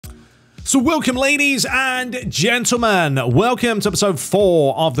So welcome, ladies and gentlemen. Welcome to episode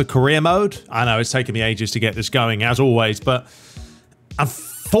 4 of the career mode. I know it's taken me ages to get this going, as always, but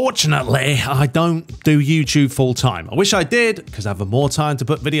unfortunately, I don't do YouTube full time. I wish I did, because I have more time to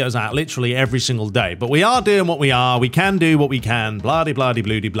put videos out literally every single day. But we are doing what we are. We can do what we can.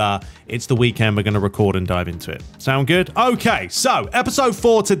 Blah-de-blah-de-blue-de-blah. It's the weekend. We're going to record and dive into it. Sound good? Okay, so episode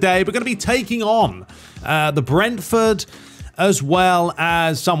 4 today. We're going to be taking on the Brentford, as well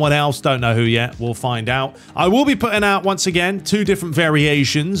as someone else. Don't know who yet. We'll find out. I will be putting out, once again, 2 different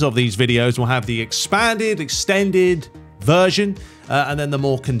variations of these videos. We'll have the expanded, extended version, and then the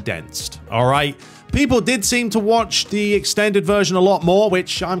more condensed. All right. People did seem to watch the extended version a lot more,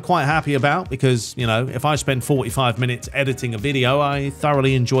 which I'm quite happy about because, you know, if I spend 45 minutes editing a video, I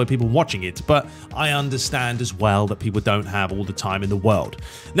thoroughly enjoy people watching it. But I understand as well that people don't have all the time in the world.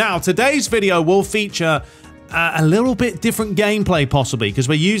 Now, today's video will feature a little bit different gameplay, possibly, because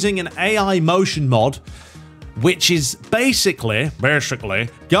we're using an AI motion mod, which is basically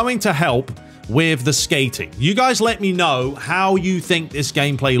going to help with the skating. You guys let me know how you think this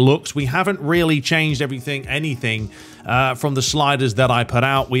gameplay looks. We haven't really changed anything from the sliders that I put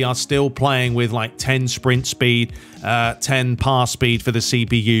out. We are still playing with like 10 sprint speed, 10 pass speed for the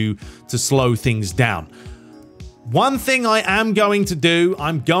CPU to slow things down. One thing I am going to do,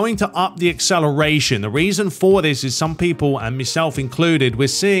 I'm going to up the acceleration. The reason for this is some people, and myself included, we're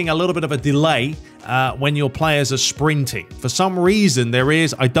seeing a little bit of a delay when your players are sprinting. For some reason there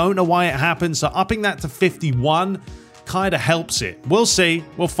is, I don't know why it happens, so upping that to 51 kind of helps it. We'll see,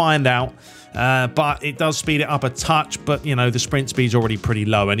 we'll find out. But it does speed it up a touch, but you know, the sprint speed's already pretty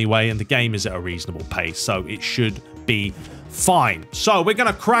low anyway, and the game is at a reasonable pace, so it should be fine. So we're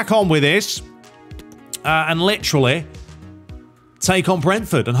going to crack on with this. And literally take on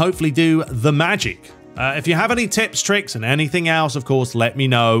Brentford and hopefully do the magic. If you have any tips, tricks, and anything else, of course, let me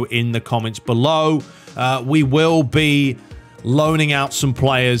know in the comments below. We will be loaning out some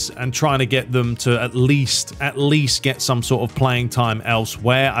players and trying to get them to at least get some sort of playing time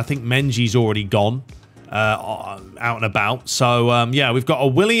elsewhere. I think Menji's already gone out and about. So, yeah, we've got a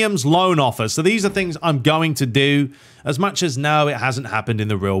Williams loan offer. So these are things I'm going to do. As much as no, it hasn't happened in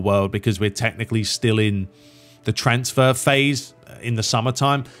the real world because we're technically still in the transfer phase in the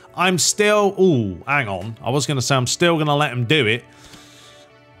summertime. I'm still... Ooh, hang on. I was going to say I'm still going to let him do it.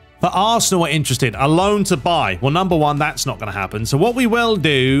 But Arsenal are interested. A loan to buy. Well, number one, that's not going to happen. So what we will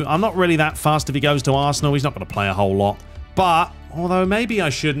do... I'm not really that fast if he goes to Arsenal. He's not going to play a whole lot. But, although maybe I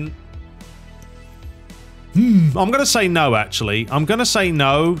shouldn't... I'm going to say no, actually. I'm going to say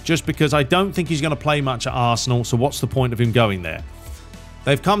no, just because I don't think he's going to play much at Arsenal, so what's the point of him going there?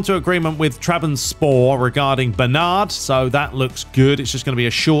 They've come to agreement with Trabzonspor regarding Bernard, so that looks good. It's just going to be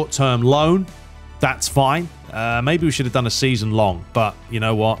a short-term loan. That's fine. Maybe we should have done a season long, but you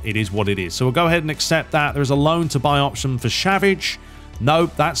know what? It is what it is. So we'll go ahead and accept that. There's a loan-to-buy option for Savic.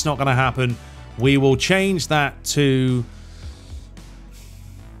 Nope, that's not going to happen. We will change that to...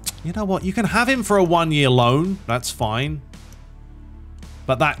 You know what? You can have him for a 1-year loan. That's fine.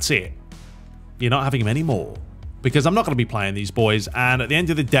 But that's it. You're not having him anymore. Because I'm not going to be playing these boys. And at the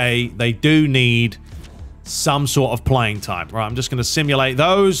end of the day, they do need some sort of playing time. Right, I'm just going to simulate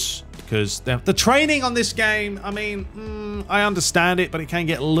those. Because the training on this game, I mean, I understand it. But it can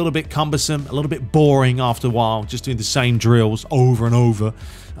get a little bit cumbersome. A little bit boring after a while. Just doing the same drills over and over.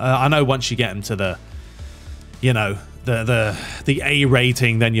 I know once you get into the, you know... the A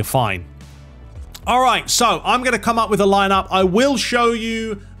rating, then you're fine. All right, so I'm going to come up with a lineup. I will show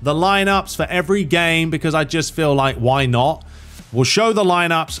you the lineups for every game because I just feel like, why not? We'll show the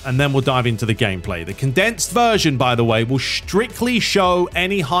lineups and then we'll dive into the gameplay. The condensed version, by the way, will strictly show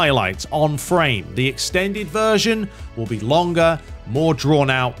any highlights on frame. The extended version will be longer, more drawn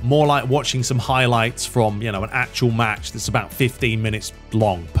out, more like watching some highlights from, you know, an actual match that's about 15 minutes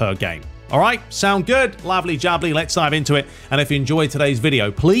long per game. All right, sound good? Lovely jubbly, let's dive into it. And if you enjoyed today's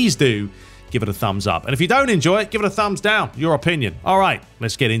video, please do give it a thumbs up. And if you don't enjoy it, give it a thumbs down, your opinion. All right,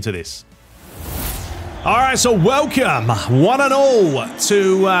 let's get into this. All right, so welcome, one and all,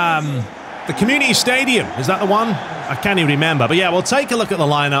 to the Community Stadium. Is that the one? I can't even remember. But yeah, we'll take a look at the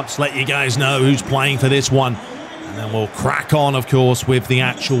lineups, let you guys know who's playing for this one. And then we'll crack on, of course, with the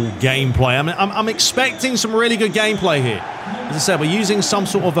actual gameplay. I mean, I'm expecting some really good gameplay here. As I said, we're using some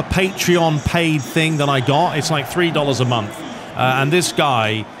sort of a Patreon paid thing that I got. It's like $3 a month. And this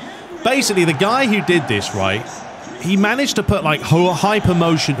guy, basically the guy who did this, right, he managed to put like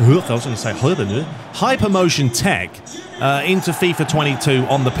hypermotion, I was going to say hypermotion tech into FIFA 22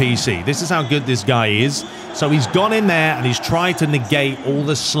 on the PC. This is how good this guy is. So he's gone in there and he's tried to negate all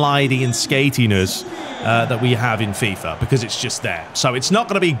the slidey and skatiness that we have in FIFA, because it's just there. So it's not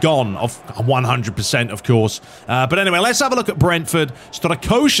going to be gone of 100%, of course. But anyway, let's have a look at Brentford.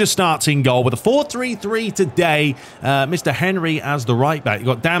 Strakosha starts in goal with a 4-3-3 today. Mr. Henry as the right back. You've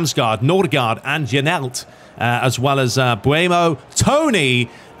got Damsgaard, Nordgaard and Janelt, as well as Buemo, Tony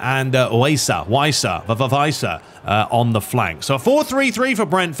and Weissa on the flank. So a 4-3-3 for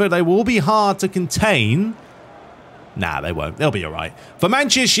Brentford. They will be hard to contain. Nah, they won't. They'll be all right. For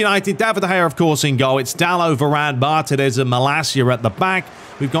Manchester United, David De Gea, of course, in goal. It's Dalot, Varane, Martinez and Malacia at the back.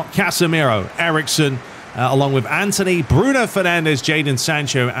 We've got Casemiro, Eriksen, along with Anthony, Bruno Fernandes, Jadon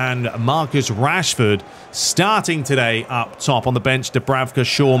Sancho and Marcus Rashford starting today up top. On the bench, Dubravka,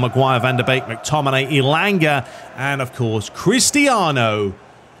 Shaw, Maguire, Van der Beek, McTominay, Elanga and, of course, Cristiano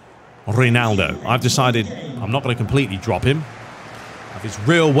Ronaldo. I've decided I'm not going to completely drop him of his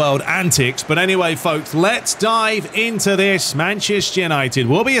real-world antics. But anyway, folks, let's dive into this. Manchester United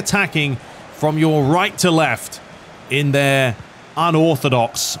will be attacking from your right to left in their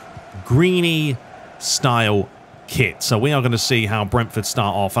unorthodox greeny-style kit. So we are going to see how Brentford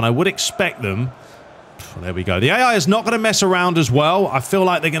start off, and I would expect them... There we go. The AI is not going to mess around as well. I feel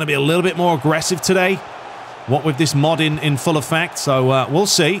like they're going to be a little bit more aggressive today, what with this mod in full effect. So we'll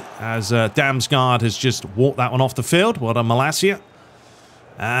see, as Damsgaard has just walked that one off the field. What a Malacia.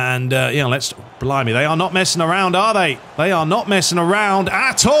 And, you know, let's... Blimey, they are not messing around, are they? They are not messing around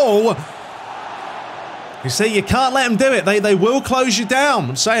at all. You see, you can't let them do it. They will close you down.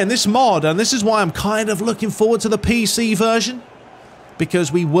 I'm saying this mod, and this is why I'm kind of looking forward to the PC version,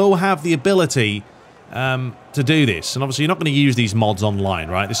 because we will have the ability to do this. And obviously, you're not going to use these mods online,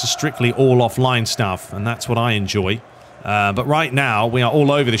 right? This is strictly all offline stuff, and that's what I enjoy. But right now, we are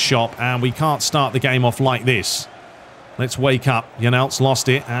all over the shop, and we can't start the game off like this. Let's wake up. Janelt's lost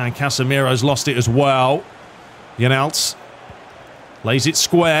it, and Casemiro's lost it as well. Janelt lays it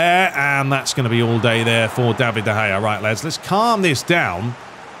square, and that's going to be all day there for David De Gea. Right, lads, let's calm this down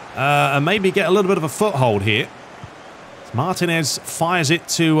and maybe get a little bit of a foothold here. Martinez fires it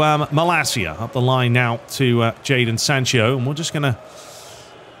to Malacia. Up the line now to Jadon Sancho, and we're just going to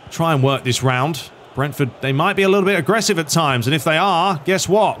try and work this round. Brentford, they might be a little bit aggressive at times, and if they are, guess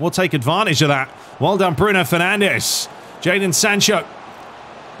what? We'll take advantage of that. Well done, Bruno Fernandes. Jadon Sancho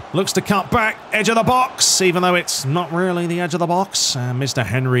looks to cut back, edge of the box, even though it's not really the edge of the box. And Mr.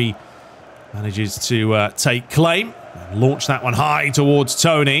 Henry manages to take claim and launch that one high towards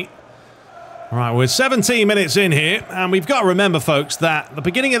Tony. All right, we're 17 minutes in here, and we've got to remember, folks, that the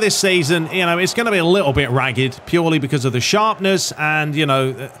beginning of this season, you know, it's going to be a little bit ragged, purely because of the sharpness, and, you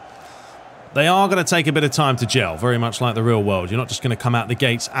know, they are going to take a bit of time to gel, very much like the real world. You're not just going to come out the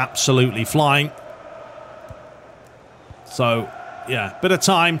gates absolutely flying. So, yeah, bit of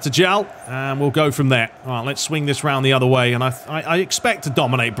time to gel, and we'll go from there. All right, let's swing this round the other way, and I expect to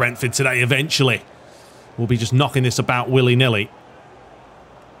dominate Brentford today eventually. We'll be just knocking this about willy-nilly.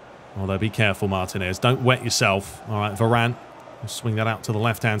 Although, be careful, Martinez. Don't wet yourself. All right, Varane. We'll swing that out to the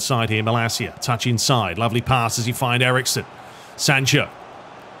left-hand side here. Malacia, touch inside. Lovely pass as you find Eriksen. Sancho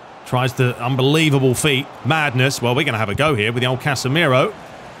tries the unbelievable feat. Madness. Well, we're going to have a go here with the old Casemiro.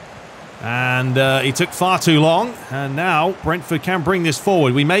 And he took far too long. And now Brentford can bring this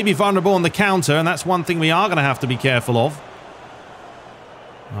forward. We may be vulnerable on the counter, and that's one thing we are going to have to be careful of.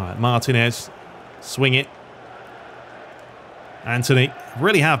 All right, Martinez. Swing it. Anthony.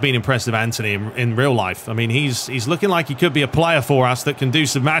 Really have been impressed with Anthony in real life. I mean, he's looking like he could be a player for us that can do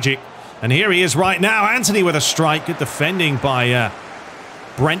some magic. And here he is right now. Anthony with a strike. Good defending by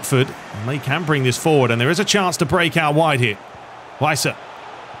Brentford. And they can bring this forward. And there is a chance to break out wide here. Weissa.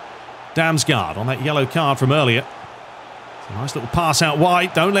 Damsgaard on that yellow card from earlier. It's a nice little pass out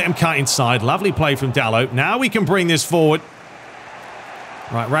wide. Don't let him cut inside. Lovely play from Dalot. Now we can bring this forward.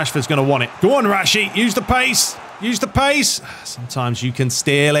 Right, Rashford's going to want it. Go on, Rashi. Use the pace. Use the pace. Sometimes you can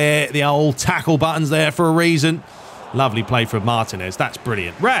steal it. The old tackle button's there for a reason. Lovely play from Martinez. That's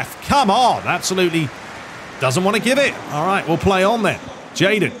brilliant. Ref, come on. Absolutely doesn't want to give it. All right, we'll play on then.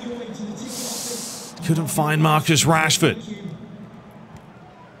 Jadon. Couldn't find Marcus Rashford.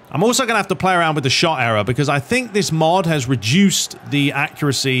 I'm also going to have to play around with the shot error, because I think this mod has reduced the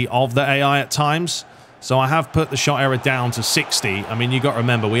accuracy of the AI at times. So I have put the shot error down to 60. I mean, you've got to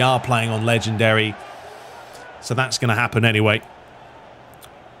remember, we are playing on Legendary. So that's going to happen anyway.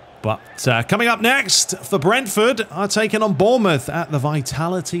 But coming up next for Brentford are taking on Bournemouth at the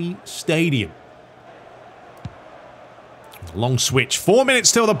Vitality Stadium. Long switch. 4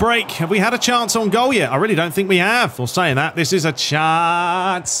 minutes till the break. Have we had a chance on goal yet? I really don't think we have. Well, saying that, this is a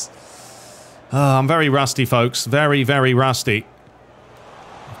chance. Oh, I'm very rusty, folks. Very, very rusty.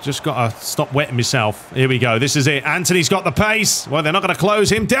 Just got to stop wetting myself. Here we go. This is it. Anthony's got the pace. Well, they're not going to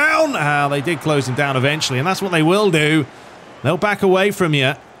close him down. They did close him down eventually, and that's what they will do. They'll back away from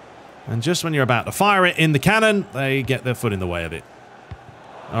you. And just when you're about to fire it in the cannon, they get their foot in the way of it.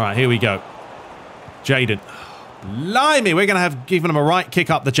 All right, here we go. Jaden. Blimey, we're going to have given them a right kick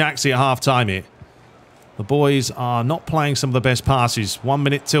up the jacksie at half-time here. The boys are not playing some of the best passes. 1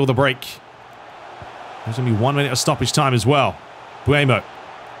 minute till the break. There's going to be 1 minute of stoppage time as well. Buemo.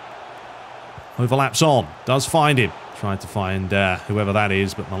 Overlaps on. Does find him. Tried to find whoever that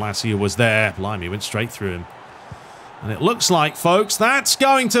is, but Malacia was there. Blimey, went straight through him. And it looks like, folks, that's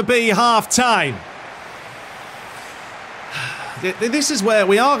going to be half-time. This is where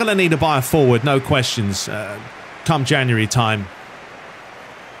we are going to need to buy a forward, no questions, come January time.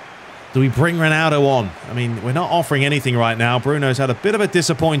 Do we bring Ronaldo on? I mean, we're not offering anything right now. Bruno's had a bit of a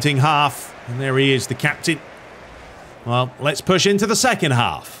disappointing half. And there he is, the captain. Well, let's push into the second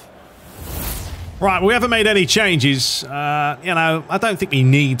half. Right, we haven't made any changes. You know, I don't think we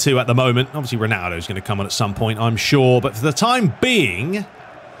need to at the moment. Obviously, Ronaldo's going to come on at some point, I'm sure. But for the time being,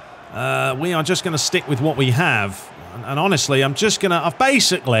 we are just going to stick with what we have. And honestly, I'm just going to... I've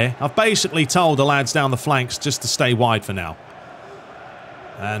basically told the lads down the flanks just to stay wide for now.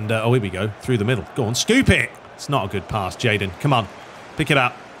 And, oh, here we go. Through the middle. Go on, scoop it. It's not a good pass, Jaden. Come on. Pick it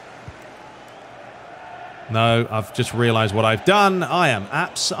up. No, I've just realised what I've done.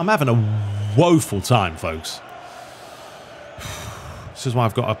 I'm having a woeful time, folks. This is why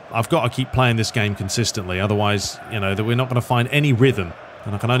I've got to keep playing this game consistently. Otherwise, you know, that we're not going to find any rhythm.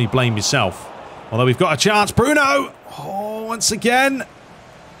 And I can only blame myself. Although we've got a chance. Bruno! Oh, once again.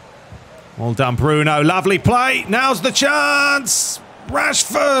 Well done, Bruno. Lovely play. Now's the chance.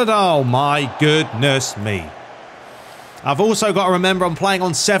 Rashford. Oh, my goodness me. I've also got to remember I'm playing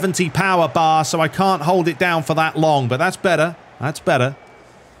on 70 power bar, so I can't hold it down for that long. But that's better. That's better.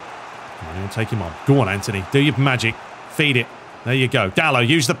 Come on, you'll take him on. Go on, Anthony. Do your magic. Feed it. There you go. Dallo,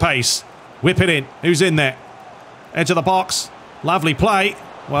 use the pace. Whip it in. Who's in there? Edge of the box. Lovely play.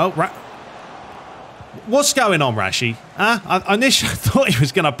 Well, what's going on, Rashi? Huh? I initially thought he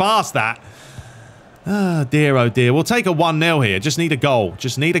was going to pass that. Oh, dear, oh, dear. We'll take a 1-0 here. Just need a goal.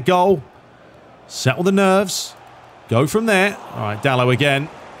 Just need a goal. Settle the nerves. Go from there. All right, Dallo again.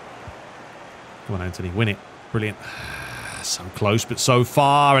 Come on, Anthony. Win it. Brilliant. So close, but so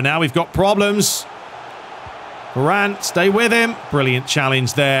far. And now we've got problems. Varane, stay with him. Brilliant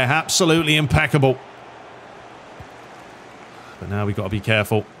challenge there. Absolutely impeccable. But now we've got to be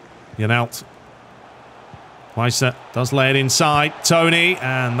careful. Yanalt. Weiser does lay it inside. Tony,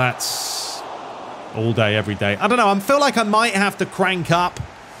 and that's all day, every day. I don't know. I feel like I might have to crank up.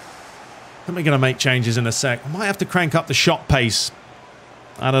 I'm going to make changes in a sec. I might have to crank up the shot pace.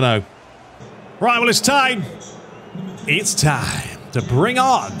 I don't know. Right, well, it's time. It's time to bring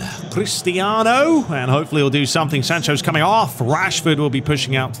on Cristiano. And hopefully he'll do something. Sancho's coming off. Rashford will be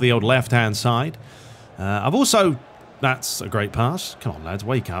pushing out to the old left-hand side. I've also... That's a great pass. Come on, lads.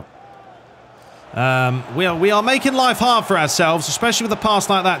 Wake up. We are making life hard for ourselves, especially with a pass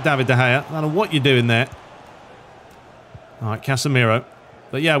like that, David De Gea. I don't know what you're doing there. All right, Casemiro.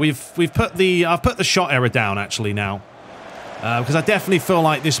 But yeah, I've put the shot error down actually now, because I definitely feel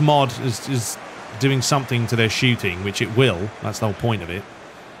like this mod is doing something to their shooting, which it will. That's the whole point of it.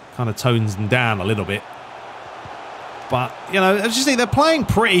 Kind of tones them down a little bit. But you know, as you see, they're playing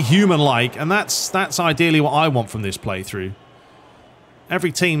pretty human-like, and that's ideally what I want from this playthrough.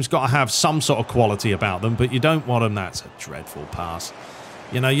 Every team's got to have some sort of quality about them, but you don't want them... That's a dreadful pass.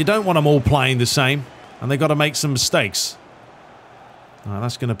 You know, you don't want them all playing the same, and they've got to make some mistakes.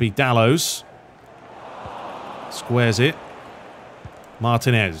 That's going to be Dallo's. Squares it.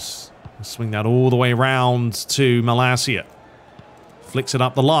 Martinez. Swing that all the way round to Malacia. Flicks it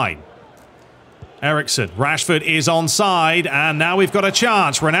up the line. Eriksen. Rashford is onside, and now we've got a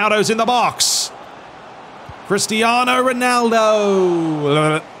chance. Ronaldo's in the box. Cristiano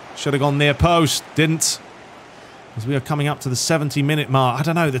Ronaldo. Should have gone near post. Didn't. As we are coming up to the 70-minute mark. I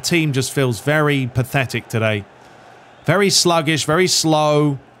don't know. The team just feels very pathetic today. Very sluggish. Very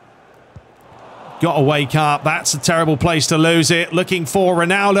slow. Got to wake up. That's a terrible place to lose it. Looking for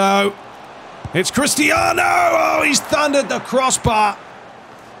Ronaldo. It's Cristiano. Oh, he's thundered the crossbar.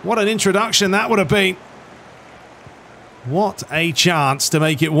 What an introduction that would have been. What a chance to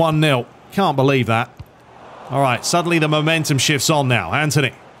make it 1-0. Can't believe that. All right, suddenly the momentum shifts on now.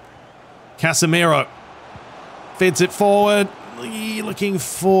 Anthony. Casemiro. Feeds it forward. Looking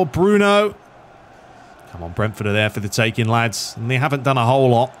for Bruno. Come on, Brentford are there for the taking, lads. And they haven't done a whole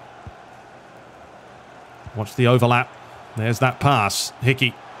lot. Watch the overlap. There's that pass.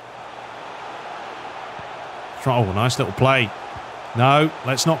 Hickey. Oh, nice little play. No,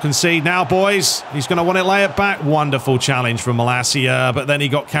 let's not concede now, boys. He's going to want to lay it back. Wonderful challenge from Malacia, but then he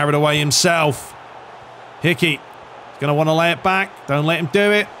got carried away himself. Hickey. He's going to want to lay it back. Don't let him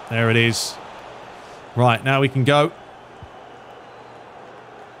do it. There it is. Right, now we can go.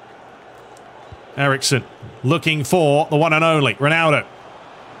 Ericsson looking for the one and only Ronaldo.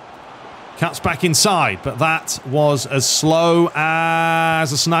 Cuts back inside, but that was as slow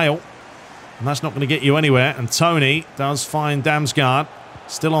as a snail. And that's not going to get you anywhere. And Tony does find Damsgaard.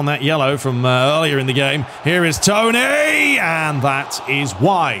 Still on that yellow from earlier in the game. Here is Tony! And that is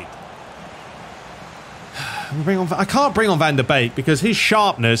wide. I can't bring on Van der Beek because his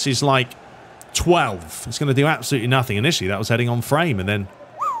sharpness is like 12. It's going to do absolutely nothing. Initially, that was heading on frame and then...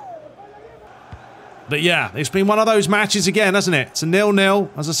 But yeah, it's been one of those matches again, hasn't it? It's a 0-0.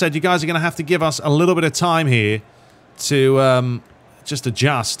 As I said, you guys are going to have to give us a little bit of time here to just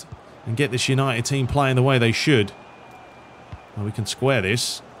adjust and get this United team playing the way they should. Well, we can square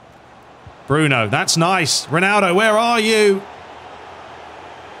this. Bruno, that's nice. Ronaldo, where are you?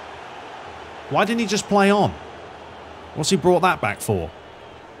 Why didn't he just play on? What's he brought that back for?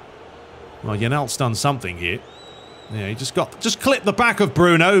 Well, Janelt's done something here. Yeah, he just clipped the back of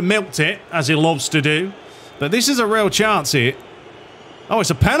Bruno, milked it, as he loves to do. But this is a real chance here. Oh, it's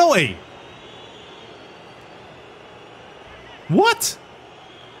a penalty. What?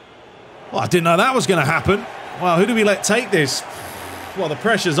 Well, I didn't know that was going to happen. Well, who do we let take this? Well, the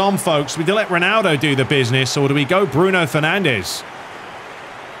pressure's on, folks. We do let Ronaldo do the business, or do we go Bruno Fernandes?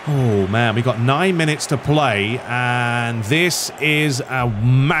 Oh, man, we got 9 minutes to play, and this is a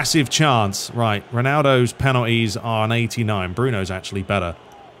massive chance. Right, Ronaldo's penalties are an 89. Bruno's actually better.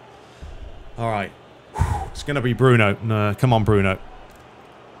 All right. It's going to be Bruno. No, come on, Bruno.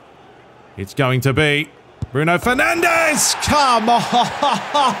 It's going to be Bruno Fernandes! Come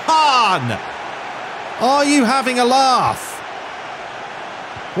on! Are you having a laugh?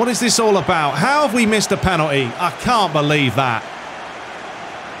 What is this all about? How have we missed a penalty? I can't believe that.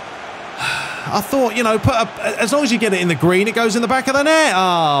 I thought, you know, as long as you get it in the green, it goes in the back of the net.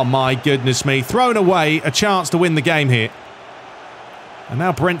 Oh, my goodness me. Thrown away a chance to win the game here. And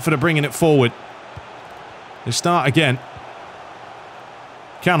now Brentford are bringing it forward. They start again.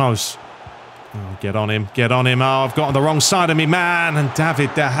 Canos. Oh, get on him. Get on him. Oh, I've got on the wrong side of me, man. And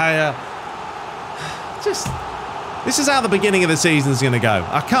David De Gea. This is how the beginning of the season is going to go.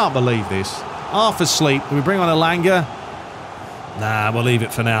 I can't believe this. Half asleep. Do we bring on Elanga? Nah, we'll leave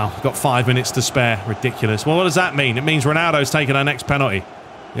it for now. We've got 5 minutes to spare. Ridiculous. Well, what does that mean? It means Ronaldo's taking our next penalty.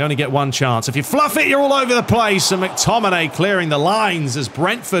 You only get one chance. If you fluff it, you're all over the place. And McTominay clearing the lines as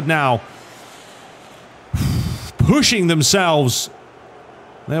Brentford now pushing themselves.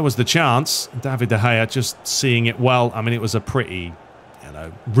 There was the chance. David De Gea just seeing it well. I mean, it was a pretty, you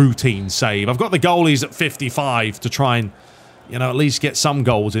know, routine save. I've got the goalies at 55 to try and, you know, at least get some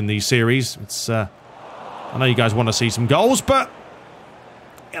goals in these series. It's, I know you guys want to see some goals, but,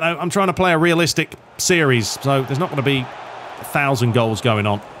 you know, I'm trying to play a realistic series, so there's not going to be 1,000 goals going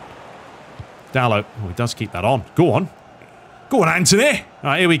on. Dallo, oh, he does keep that on. Go on. Go on, Anthony. All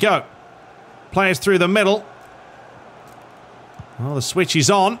right, here we go. Players through the middle. Well, the switch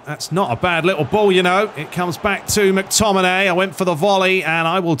is on. That's not a bad little ball, you know. It comes back to McTominay. I went for the volley, and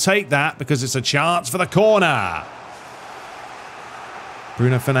I will take that because it's a chance for the corner.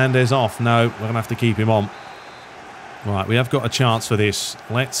 Bruno Fernandes off. No, we're going to have to keep him on. Right, we have got a chance for this.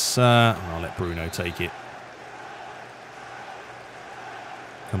 Let's... I'll let Bruno take it.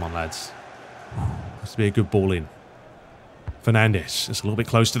 Come on, lads. Has to be a good ball in. Fernandes. It's a little bit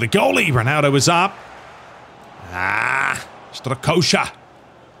close to the goalie. Ronaldo was up. Strakosha.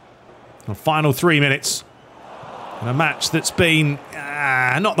 The final 3 minutes. In a match that's been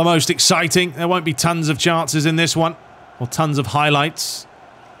not the most exciting. There won't be tons of chances in this one. Or tons of highlights.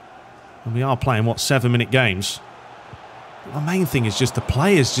 And we are playing, what, 7-minute games? The main thing is just the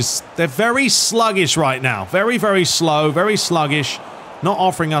players they're very sluggish right now. Very, very slow, very sluggish. Not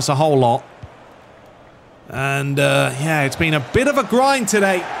offering us a whole lot. And, yeah, it's been a bit of a grind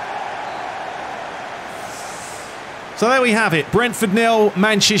today. So there we have it. Brentford 0,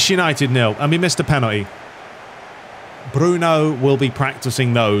 Manchester United 0. And we missed a penalty. Bruno will be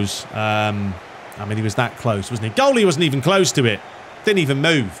practicing those. I mean, he was that close, wasn't he? Goalie wasn't even close to it. Didn't even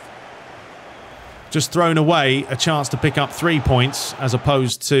move. Just thrown away a chance to pick up 3 points as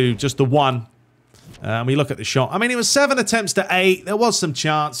opposed to just the one. And we look at the shot. I mean, it was 7 attempts to 8. There was some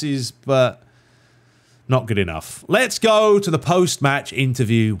chances, but not good enough. Let's go to the post-match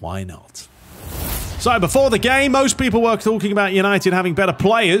interview. Why not? So before the game, most people were talking about United having better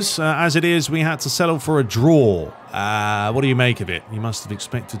players. As it is, we had to settle for a draw. What do you make of it? You must have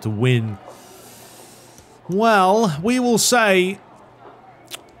expected to win. Well, we will say,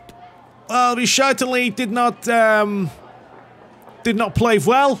 well, we certainly did not play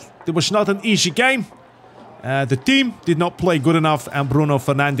well. It was not an easy game. The team did not play good enough, and Bruno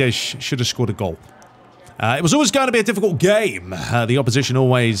Fernandes should have scored a goal. It was always going to be a difficult game. The opposition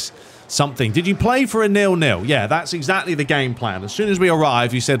always something. Did you play for a 0-0? Yeah, that's exactly the game plan. As soon as we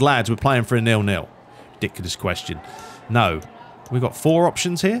arrived, you said, lads, we're playing for a 0-0. Ridiculous question. No. We've got 4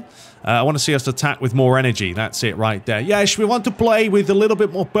 options here. I want to see us attack with more energy. That's it right there. Yes, we want to play with a little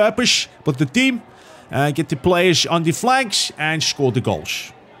bit more purpose, but the team get the players on the flanks and score the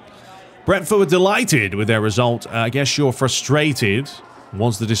goals. Brentford were delighted with their result. I guess you're frustrated.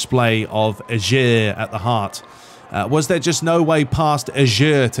 Was the display of Azure at the heart? Was there just no way past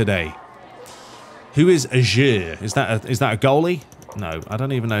Azure today? Who is Azure? Is that a goalie? No, I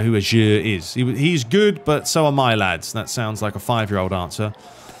don't even know who Azure is. He's good, but so are my lads. That sounds like a 5-year-old answer.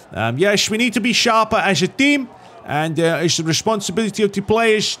 Yes, we need to be sharper as a team, and it's the responsibility of the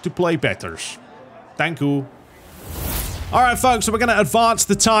players to play better. Thank you. All right, folks, so we're going to advance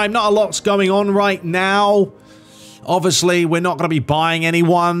the time. Not a lot's going on right now. Obviously, we're not going to be buying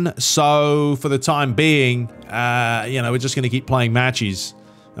anyone, so for the time being, you know, we're just going to keep playing matches.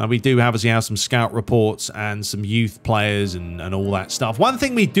 We do obviously have some scout reports and some youth players and all that stuff. One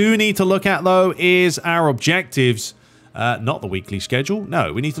thing we do need to look at, though, is our objectives. Not the weekly schedule.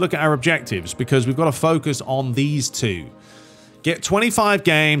 No, we need to look at our objectives because we've got to focus on these 2. Get 25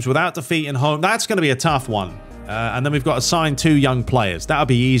 games without defeating home. That's going to be a tough one. And then we've got to sign 2 young players. That'll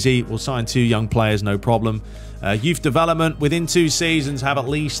be easy. We'll sign 2 young players, no problem. Youth development, within 2 seasons, have at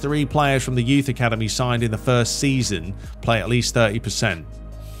least 3 players from the youth academy signed in the first season. Play at least 30%.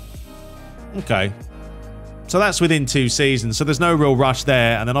 Okay. So that's within 2 seasons, so there's no real rush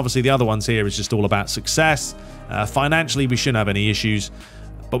there. And then obviously the other ones here is just all about success. Financially, we shouldn't have any issues.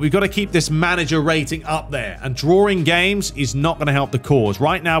 But we've got to keep this manager rating up there. And drawing games is not going to help the cause.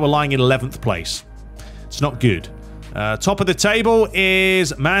 Right now, we're lying in 11th place. It's not good. Top of the table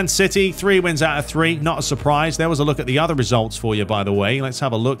is Man City, 3 wins out of 3. Not a surprise. There was a look at the other results for you, by the way. Let's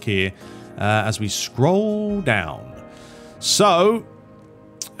have a look here as we scroll down. So,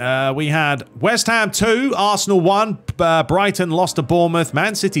 we had West Ham 2, Arsenal 1, Brighton lost to Bournemouth.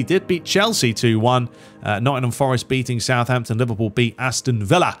 Man City did beat Chelsea 2-1. Nottingham Forest beating Southampton. Liverpool beat Aston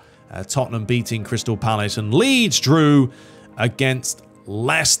Villa. Tottenham beating Crystal Palace. And Leeds drew against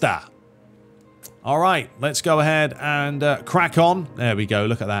Leicester. All right, let's go ahead and crack on. There we go.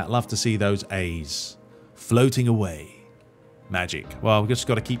 Look at that. Love to see those A's floating away. Magic. Well, we've just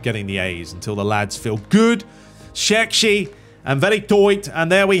got to keep getting the A's until the lads feel good, sexy, and very tight.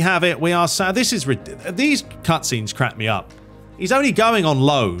 And there we have it. We are sad. This is these cutscenes crack me up. He's only going on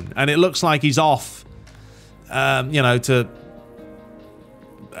loan, and it looks like he's off, you know, to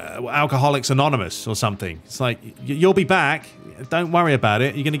Alcoholics Anonymous or something. It's like, you'll be back. Don't worry about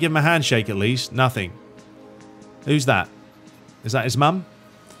it. You're going to give him a handshake at least. Nothing. Who's that? Is that his mum?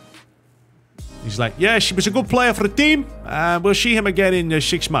 He's like, yeah, she was a good player for the team. We'll see him again in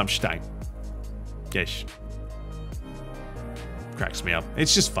 6 months' time. Yes. Cracks me up.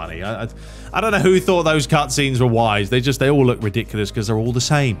 It's just funny. I don't know who thought those cutscenes were wise. They all look ridiculous because they're all the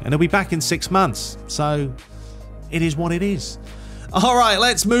same. And he'll be back in 6 months. So, it is what it is. All right,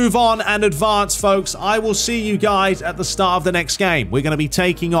 let's move on and advance, folks. I will see you guys at the start of the next game. We're going to be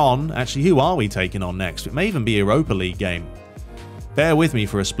taking on... Actually, who are we taking on next? It may even be a Europa League game. Bear with me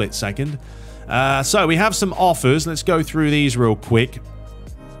for a split second. So, we have some offers. Let's go through these real quick.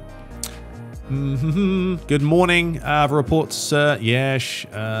 Good morning. Reports, sir. Yes.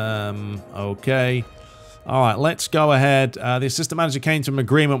 Okay. All right, let's go ahead. The assistant manager came to an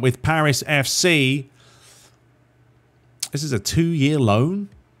agreement with Paris FC. This is a 2-year loan?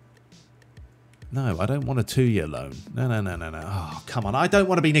 No, I don't want a 2-year loan. No. Oh, come on. I don't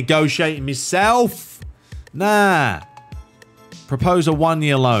want to be negotiating myself. Nah. Propose a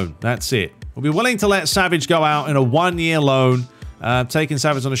 1-year loan. That's it. We'll be willing to let Savage go out in a 1-year loan. Taking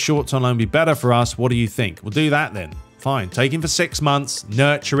Savage on a short-term loan would be better for us. What do you think? We'll do that then. Fine. Take him for 6 months.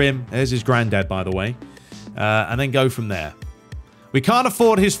 Nurture him. There's his granddad, by the way. And then go from there. We can't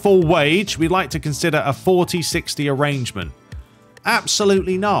afford his full wage. We'd like to consider a 40-60 arrangement.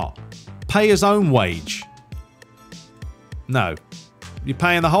 Absolutely not. Pay his own wage. No. You're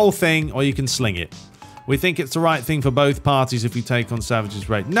paying the whole thing or you can sling it. We think it's the right thing for both parties if we take on Savage's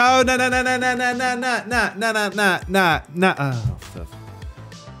rate. No.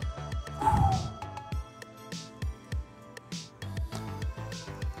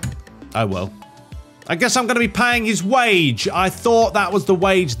 Oh, well. I guess I'm going to be paying his wage. I thought that was the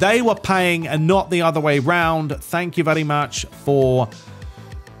wage they were paying and not the other way round. Thank you very much for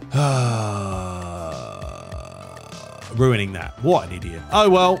ruining that. What an idiot. Oh,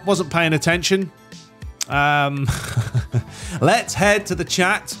 well, wasn't paying attention. Let's head to the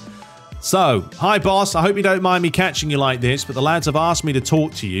chat. So, hi boss, I hope you don't mind me catching you like this, but the lads have asked me to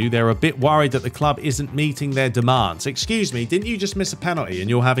talk to you. They're a bit worried that the club isn't meeting their demands. Excuse me, didn't you just miss a penalty and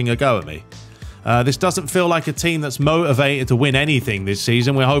you're having a go at me? This doesn't feel like a team that's motivated to win anything this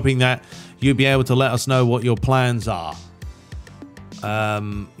season. We're hoping that you'll be able to let us know what your plans are.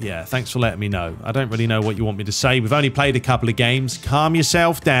 Yeah, thanks for letting me know. I don't really know what you want me to say. We've only played a couple of games. Calm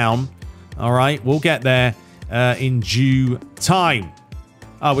yourself down. All right, we'll get there in due time.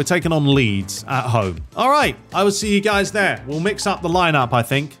 Oh, we're taking on Leeds at home. All right, I will see you guys there. We'll mix up the lineup, I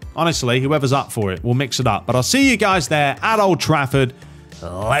think. Honestly, whoever's up for it, we'll mix it up. But I'll see you guys there at Old Trafford.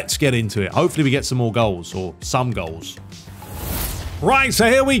 Let's get into it. Hopefully we get some more goals, or some goals. Right, so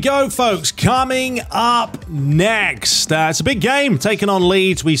here we go, folks. Coming up next. It's a big game, taking on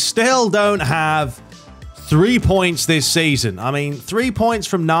Leeds. We still don't have 3 points this season. I mean, 3 points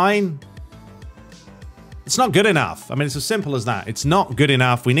from 9... it's not good enough. I mean, it's as simple as that. It's not good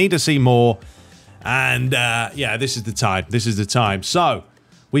enough. We need to see more. And, yeah, this is the time. This is the time. So,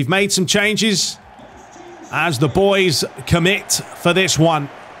 we've made some changes as the boys commit for this one.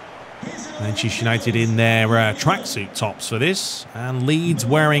 Manchester United in their tracksuit tops for this. And Leeds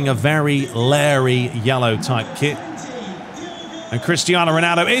wearing a very Larry yellow type kit. And Cristiano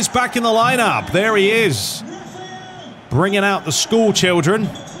Ronaldo is back in the lineup. There he is. Bringing out the school children.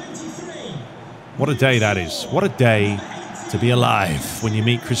 What a day that is. What a day to be alive when you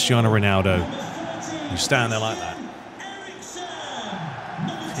meet Cristiano Ronaldo. You stand there like that.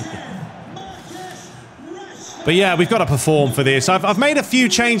 But yeah, we've got to perform for this. I've made a few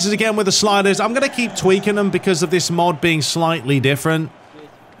changes again with the sliders. I'm going to keep tweaking them because of this mod being slightly different.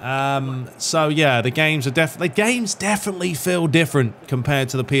 So yeah, the games definitely feel different compared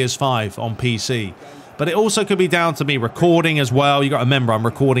to the PS5 on PC. But it also could be down to me recording as well. You got to remember, I'm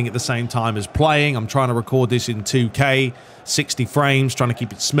recording at the same time as playing. I'm trying to record this in 2K, 60 frames, trying to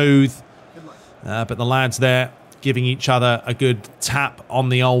keep it smooth. But the lads there giving each other a good tap on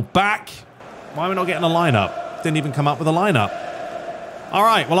the old back. Why are we not getting a lineup? Didn't even come up with a lineup. All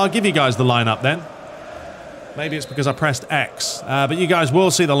right, well, I'll give you guys the lineup then. Maybe it's because I pressed X. But you guys will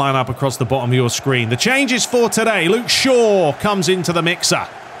see the lineup across the bottom of your screen. The changes for today. Luke Shaw comes into the mixer.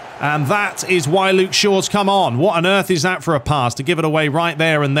 And that is why Luke Shaw's come on. What on earth is that for a pass to give it away right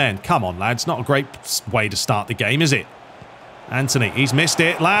there and then? Come on, lads. Not a great way to start the game, is it? Anthony, he's missed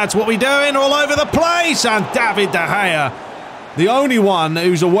it. Lads, what are we doing? All over the place. And David De Gea, the only one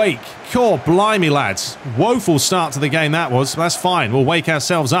who's awake. God, blimey, lads. Woeful start to the game that was. That's fine. We'll wake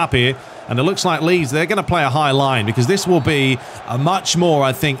ourselves up here. And it looks like Leeds, they're going to play a high line because this will be a much more,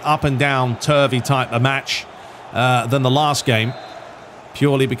 I think, up and down, turvy type of match than the last game.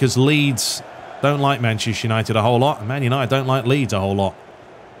 Purely because Leeds don't like Manchester United a whole lot. And Man United don't like Leeds a whole lot.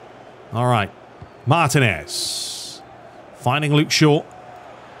 All right. Martinez. Finding Luke Shaw.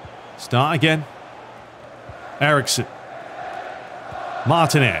 Start again. Eriksson.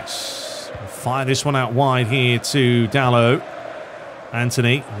 Martinez. Fire this one out wide here to Dalot.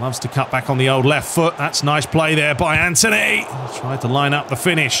 Anthony loves to cut back on the old left foot. That's nice play there by Anthony. Tried to line up the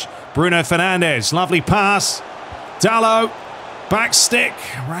finish. Bruno Fernandes. Lovely pass. Dalot. Back stick.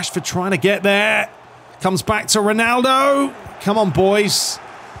 Rashford trying to get there. Comes back to Ronaldo. Come on, boys.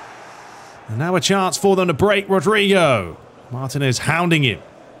 And now a chance for them to break Rodrigo. Martinez hounding him.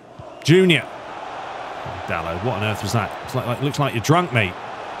 Junior. Oh, Dalot, what on earth was that? Looks like you're drunk, mate.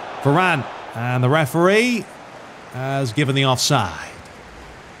 Varane. And the referee has given the offside.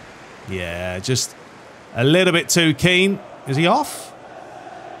 Yeah, just a little bit too keen. Is he off?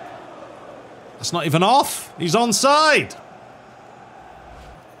 That's not even off. He's onside.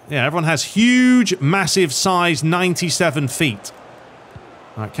 Yeah, everyone has huge, massive size, 97 feet.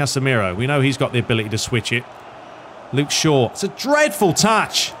 All right, Casemiro. We know he's got the ability to switch it. Luke Shaw. It's a dreadful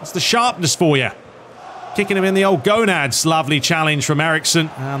touch. That's the sharpness for you. Kicking him in the old gonads. Lovely challenge from Eriksson.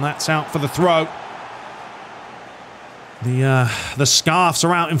 And that's out for the throw. The scarves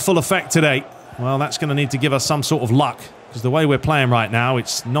are out in full effect today. Well, that's going to need to give us some sort of luck. Because the way we're playing right now,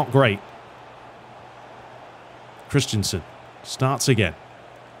 it's not great. Christensen starts again.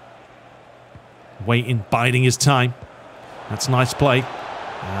 Waiting, biding his time. That's nice play.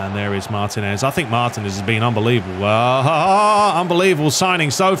 And there is Martinez. I think Martinez has been unbelievable. Unbelievable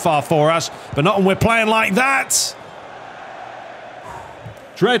signing so far for us. But not when we're playing like that.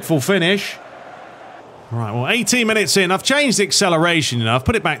 Dreadful finish. Right, well, 18 minutes in. I've changed the acceleration, you know. I've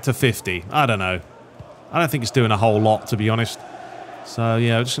put it back to 50. I don't know. I don't think it's doing a whole lot, to be honest. So,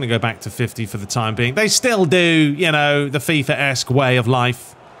 yeah, we're just going to go back to 50 for the time being. They still do, you know, the FIFA-esque way of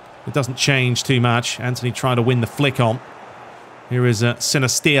life. It doesn't change too much. Anthony trying to win the flick on. Here is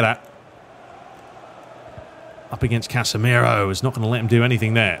Sinistera. Up against Casemiro. Is not going to let him do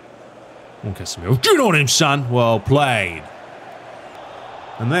anything there. Oh, Casemiro. Good on him, son. Well played.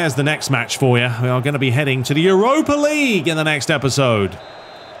 And there's the next match for you. We are going to be heading to the Europa League in the next episode.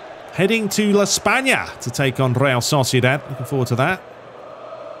 Heading to La España to take on Real Sociedad. Looking forward to that.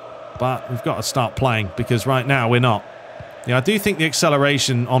 But we've got to start playing because right now we're not. Yeah, I do think the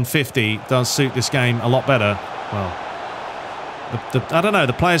acceleration on 50 does suit this game a lot better. Well, I don't know.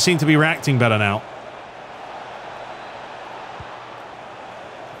 The players seem to be reacting better now.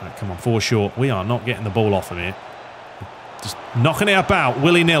 Right, come on, 4 short. We are not getting the ball off him here. Just knocking it about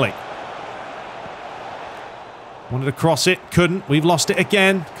willy-nilly. Wanted to cross it, couldn't. We've lost it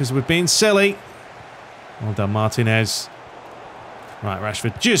again because we're being silly. Well done, Martinez. Right,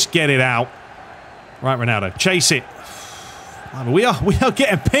 Rashford, just get it out. Right, Ronaldo, chase it. We are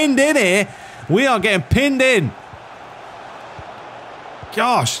getting pinned in here. We are getting pinned in.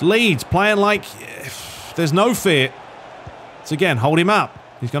 Gosh, Leeds playing like there's no fear. So again, hold him up.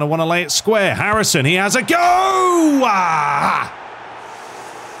 He's going to want to lay it square. Harrison, he has a go! Ah!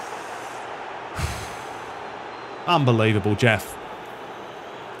 Unbelievable, Jeff.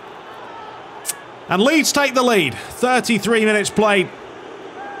 And Leeds take the lead. 33 minutes played.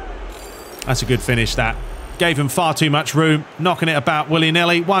 That's a good finish, that. Gave him far too much room. Knocking it about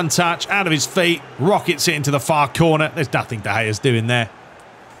willy-nilly. One touch, out of his feet. Rockets it into the far corner. There's nothing De Gea's doing there.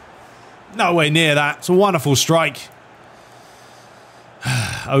 Nowhere near that. It's a wonderful strike.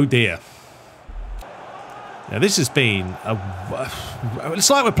 Oh, dear. Yeah, this has been it's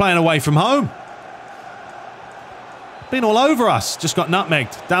like we're playing away from home. Been all over us. Just got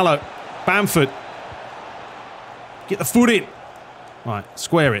nutmegged. Dalot. Bamford. Get the foot in. Right,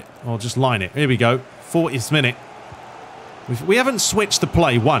 square it. Or just line it. Here we go. 40th minute. We haven't switched the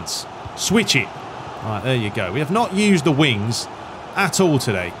play once. Switch it. Right, there you go. We have not used the wings at all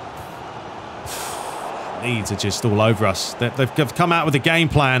today. Leeds are just all over us. They've come out with a game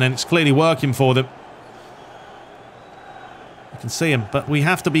plan and it's clearly working for them. You can see them, but we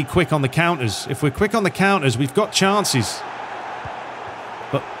have to be quick on the counters. If we're quick on the counters, we've got chances.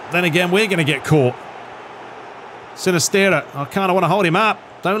 But then again, we're going to get caught. Sinistera, I kind of want to hold him up.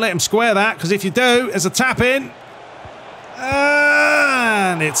 Don't let him square that, because if you do, there's a tap in.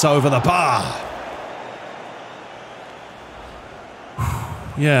 And it's over the bar.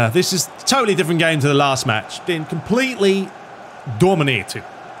 Yeah, this is a totally different game to the last match. Been completely dominated.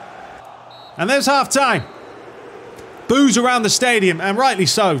 And there's half-time. Boos around the stadium, and rightly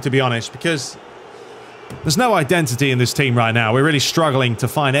so, to be honest, because there's no identity in this team right now. We're really struggling to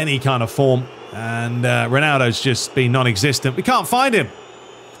find any kind of form, and Ronaldo's just been non-existent. We can't find him.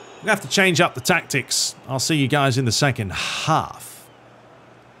 We have to change up the tactics. I'll see you guys in the second half.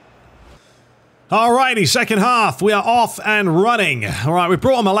 Alrighty, second half. We are off and running. Alright, we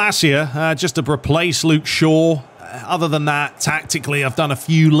brought on Malacia just to replace Luke Shaw. Other than that, tactically, I've done a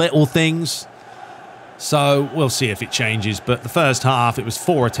few little things. So, we'll see if it changes. But the first half, it was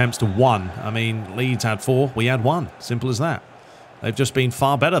 4 attempts to 1. I mean, Leeds had 4, we had 1. Simple as that. They've just been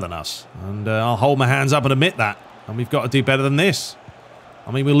far better than us. And I'll hold my hands up and admit that. And we've got to do better than this. I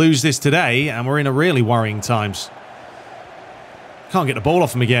mean, we lose this today, and we're in a really worrying times. Can't get the ball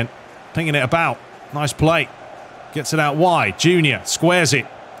off him again. Pinging it about. Nice play. Gets it out wide. Junior squares it.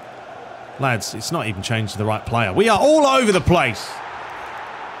 Lads, it's not even changed to the right player. We are all over the place.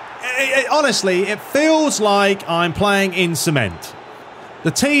 Honestly, it feels like I'm playing in cement.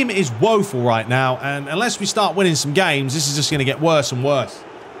 The team is woeful right now, and unless we start winning some games, this is just going to get worse and worse.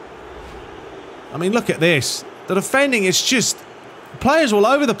 I mean, look at this. The defending is just... players all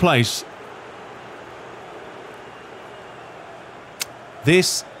over the place.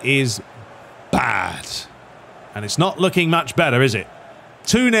 This is bad. And it's not looking much better, is it?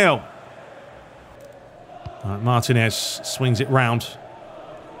 2-0. Right, Martinez swings it round.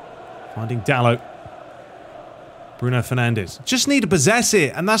 Finding Dalot. Bruno Fernandes. Just need to possess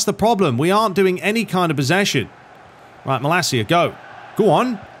it, and that's the problem. We aren't doing any kind of possession. Right, Malacia, go. Go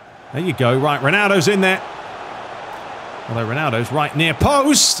on. There you go. Right, Ronaldo's in there. Although Ronaldo's right near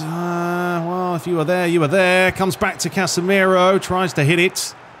post. Well, if you were there, you were there. Comes back to Casemiro. Tries to hit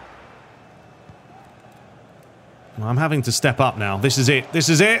it. Well, I'm having to step up now. This is it. This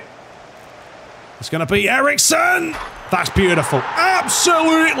is it. It's going to be Eriksen. That's beautiful.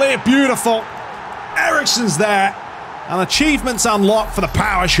 Absolutely beautiful. Eriksen's there. And achievements unlocked for the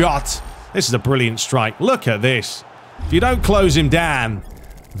power shot. This is a brilliant strike. Look at this. If you don't close him down,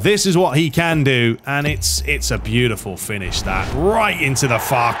 This is what he can do, and it's a beautiful finish, that. Right into the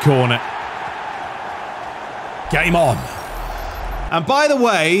far corner. Game on. And by the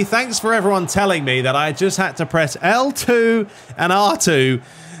way, thanks for everyone telling me that I just had to press L2 and R2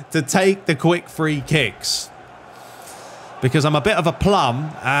 to take the quick free kicks. Because I'm a bit of a plum,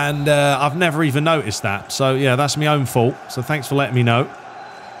 and I've never even noticed that. So, yeah, that's my own fault. So, thanks for letting me know.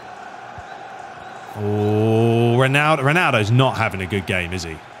 Oh, Ronaldo's not having a good game, is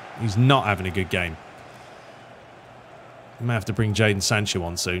he? He's not having a good game. I may have to bring Jadon Sancho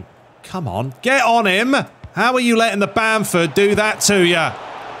on soon. Come on, get on him! How are you letting the Bamford do that to you? I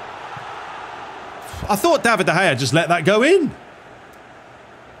thought David De Gea just let that go in.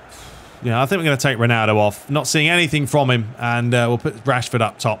 Yeah, I think we're going to take Ronaldo off. Not seeing anything from him, and we'll put Rashford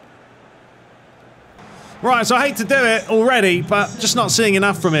up top. Right, so I hate to do it already, but just not seeing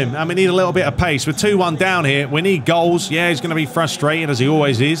enough from him. And we need a little bit of pace. We're 2-1 down here. We need goals. Yeah, he's going to be frustrated, as he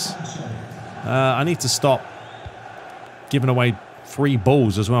always is. I need to stop giving away free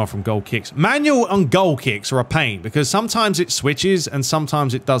balls as well from goal kicks. Manual on goal kicks are a pain, because sometimes it switches and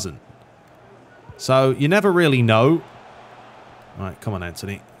sometimes it doesn't. So you never really know. All right, come on,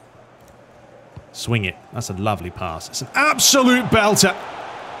 Anthony. Swing it. That's a lovely pass. It's an absolute belter.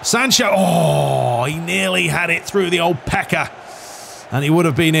 Sancho. Oh, he nearly had it through the old pecker. And he would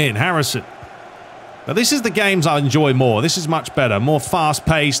have been in. Harrison. But this is the games I enjoy more. This is much better. More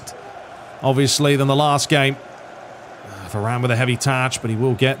fast-paced, obviously, than the last game. Varane with a heavy touch, but he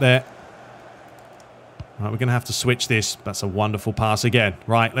will get there. Right, we're going to have to switch this. That's a wonderful pass again.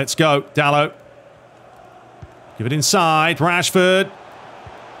 Right, let's go. Dalot. Give it inside. Rashford.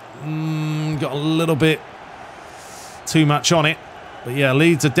 Got a little bit too much on it. But yeah,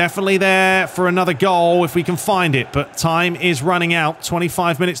 Leeds are definitely there for another goal if we can find it. But time is running out.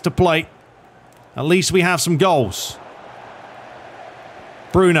 25 minutes to play. At least we have some goals.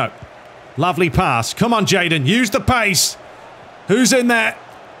 Bruno. Lovely pass. Come on, Jadon. Use the pace. Who's in there?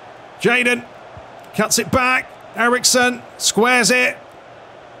 Jadon. Cuts it back. Eriksen. Squares it.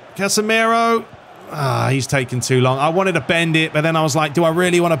 Casemiro. Ah, he's taking too long. I wanted to bend it, but then I was like, do I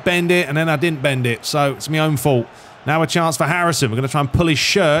really want to bend it? And then I didn't bend it, so it's my own fault. Now a chance for Harrison. We're going to try and pull his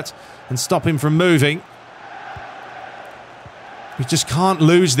shirt and stop him from moving. We just can't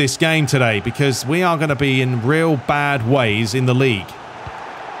lose this game today because we are going to be in real bad ways in the league.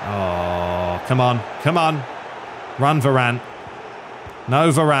 Oh, come on. Come on. Run, Varane.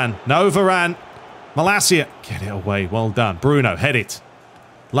 No, Varane. No, Varane. Malacia. Get it away. Well done. Bruno, head it.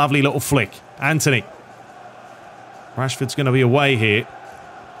 Lovely little flick. Anthony. Rashford's going to be away here.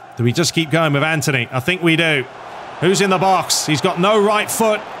 Do we just keep going with Anthony? I think we do. Who's in the box? He's got no right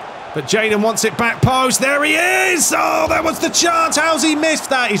foot. But Jadon wants it back post. There he is! Oh, that was the chance. How's he missed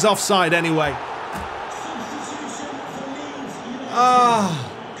that? He's offside anyway. Ah.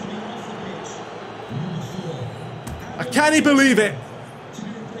 I can't believe it.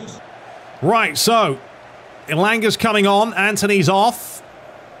 Right, so Ilanga's coming on. Anthony's off.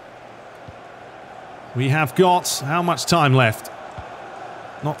 We have got how much time left?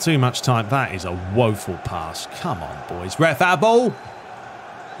 Not too much time. That is a woeful pass. Come on, boys. Ref, our ball.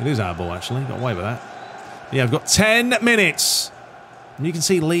 It is our ball, actually. Got away with that. Yeah, I've got 10 minutes. And you can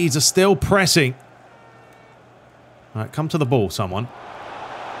see Leeds are still pressing. All right, come to the ball, someone.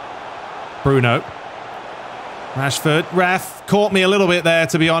 Bruno. Rashford. Ref caught me a little bit there,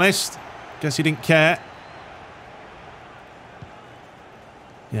 to be honest. Guess he didn't care.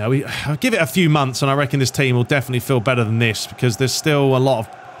 Yeah, I'll give it a few months and I reckon this team will definitely feel better than this because there's still a lot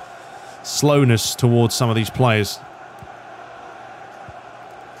of slowness towards some of these players.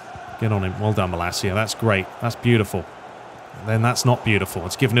 Get on him. Well done, Malacia. That's great. That's beautiful. Then that's not beautiful.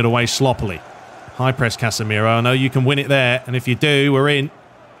 It's giving it away sloppily. High press, Casemiro. I know you can win it there, and if you do, we're in.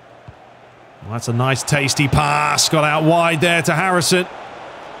 Well, that's a nice, tasty pass. Got out wide there to Harrison.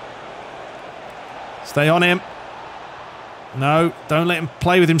 Stay on him. No, don't let him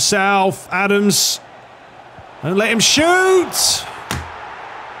play with himself. Adams. Don't let him shoot.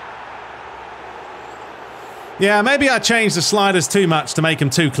 Yeah, maybe I changed the sliders too much to make them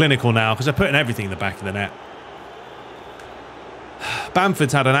too clinical now because they're putting everything in the back of the net.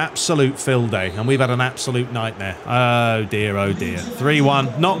 Bamford's had an absolute field day and we've had an absolute nightmare. Oh dear, oh dear.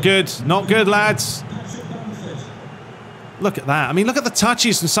 3-1. Not good. Not good, lads. Look at that. I mean, look at the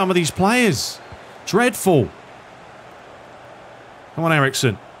touches from some of these players. Dreadful. Come on,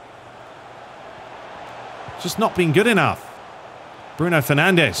 Eriksen. Just not been good enough. Bruno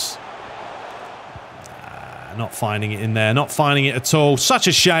Fernandes. Not finding it in there. Not finding it at all. Such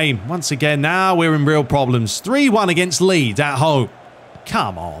a shame. Once again, now we're in real problems. 3-1 against Leeds at home.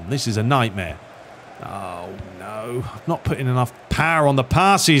 Come on. This is a nightmare. Oh, no. No, not putting enough power on the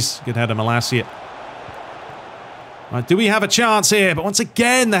passes. Good header, Malacia. Right, do we have a chance here? But once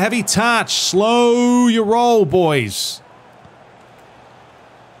again, the heavy touch. Slow your roll, boys.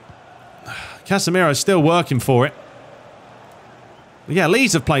 Casemiro's still working for it. But yeah,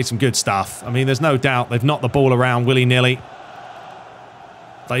 Leeds have played some good stuff. I mean, there's no doubt they've knocked the ball around willy-nilly.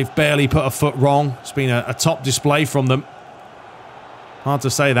 They've barely put a foot wrong. It's been a top display from them. Hard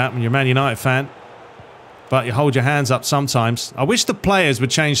to say that when you're a Man United fan. But you hold your hands up sometimes. I wish the players would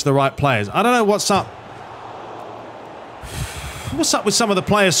change the right players. I don't know what's up. What's up with some of the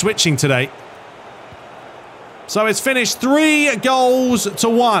players switching today? So it's finished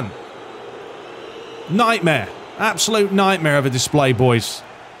 3-1. Nightmare. Absolute nightmare of a display, boys.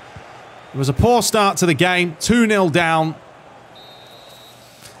 It was a poor start to the game. 2-0 down.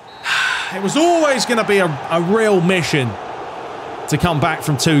 It was always going to be a real mission to come back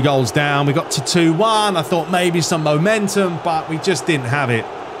from 2 goals down. We got to 2-1. I thought maybe some momentum, but we just didn't have it.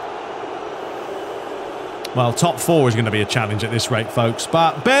 Well, top 4 is going to be a challenge at this rate, folks.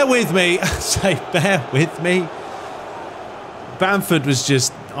 But bear with me. Say, bear with me. Bamford was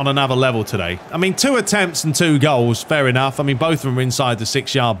just on another level today. I mean, 2 attempts and 2 goals. Fair enough. I mean, both of them were inside the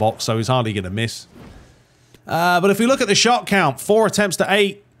 6-yard box, so he's hardly going to miss. But if we look at the shot count, 4 attempts to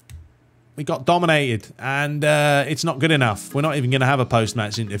 8. We got dominated, and it's not good enough. We're not even going to have a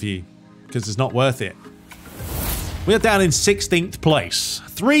post-match interview because it's not worth it. We're down in 16th place.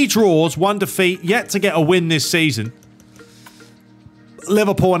 3 draws, 1 defeat, yet to get a win this season.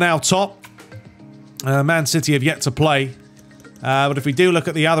 Liverpool are now top. Man City have yet to play. But if we do look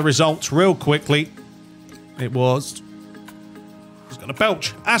at the other results real quickly, it was... He's going to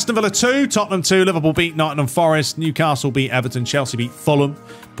belch. Aston Villa 2, Tottenham 2, Liverpool beat Nottingham Forest, Newcastle beat Everton, Chelsea beat Fulham,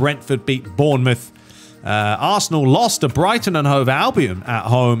 Brentford beat Bournemouth. Arsenal lost to Brighton and Hove Albion at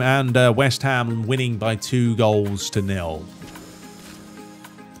home, and West Ham winning by 2-0.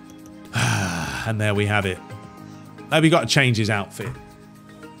 And there we have it. Maybe got to change his outfit.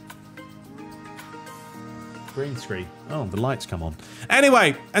 Green screen. Oh, the lights come on.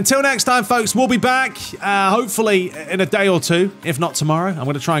 Anyway, until next time, folks, we'll be back. Hopefully in a day or 2, if not tomorrow. I'm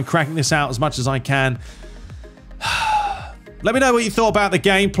going to try and crack this out as much as I can. Let me know what you thought about the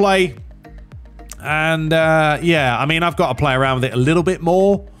gameplay. And, yeah, I mean, I've got to play around with it a little bit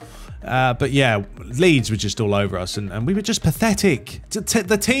more. But, yeah, Leeds were just all over us, and we were just pathetic.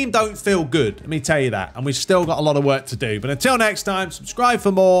 The team don't feel good, let me tell you that. And we've still got a lot of work to do. But until next time, subscribe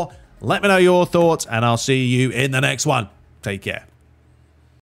for more. Let me know your thoughts, and I'll see you in the next one. Take care.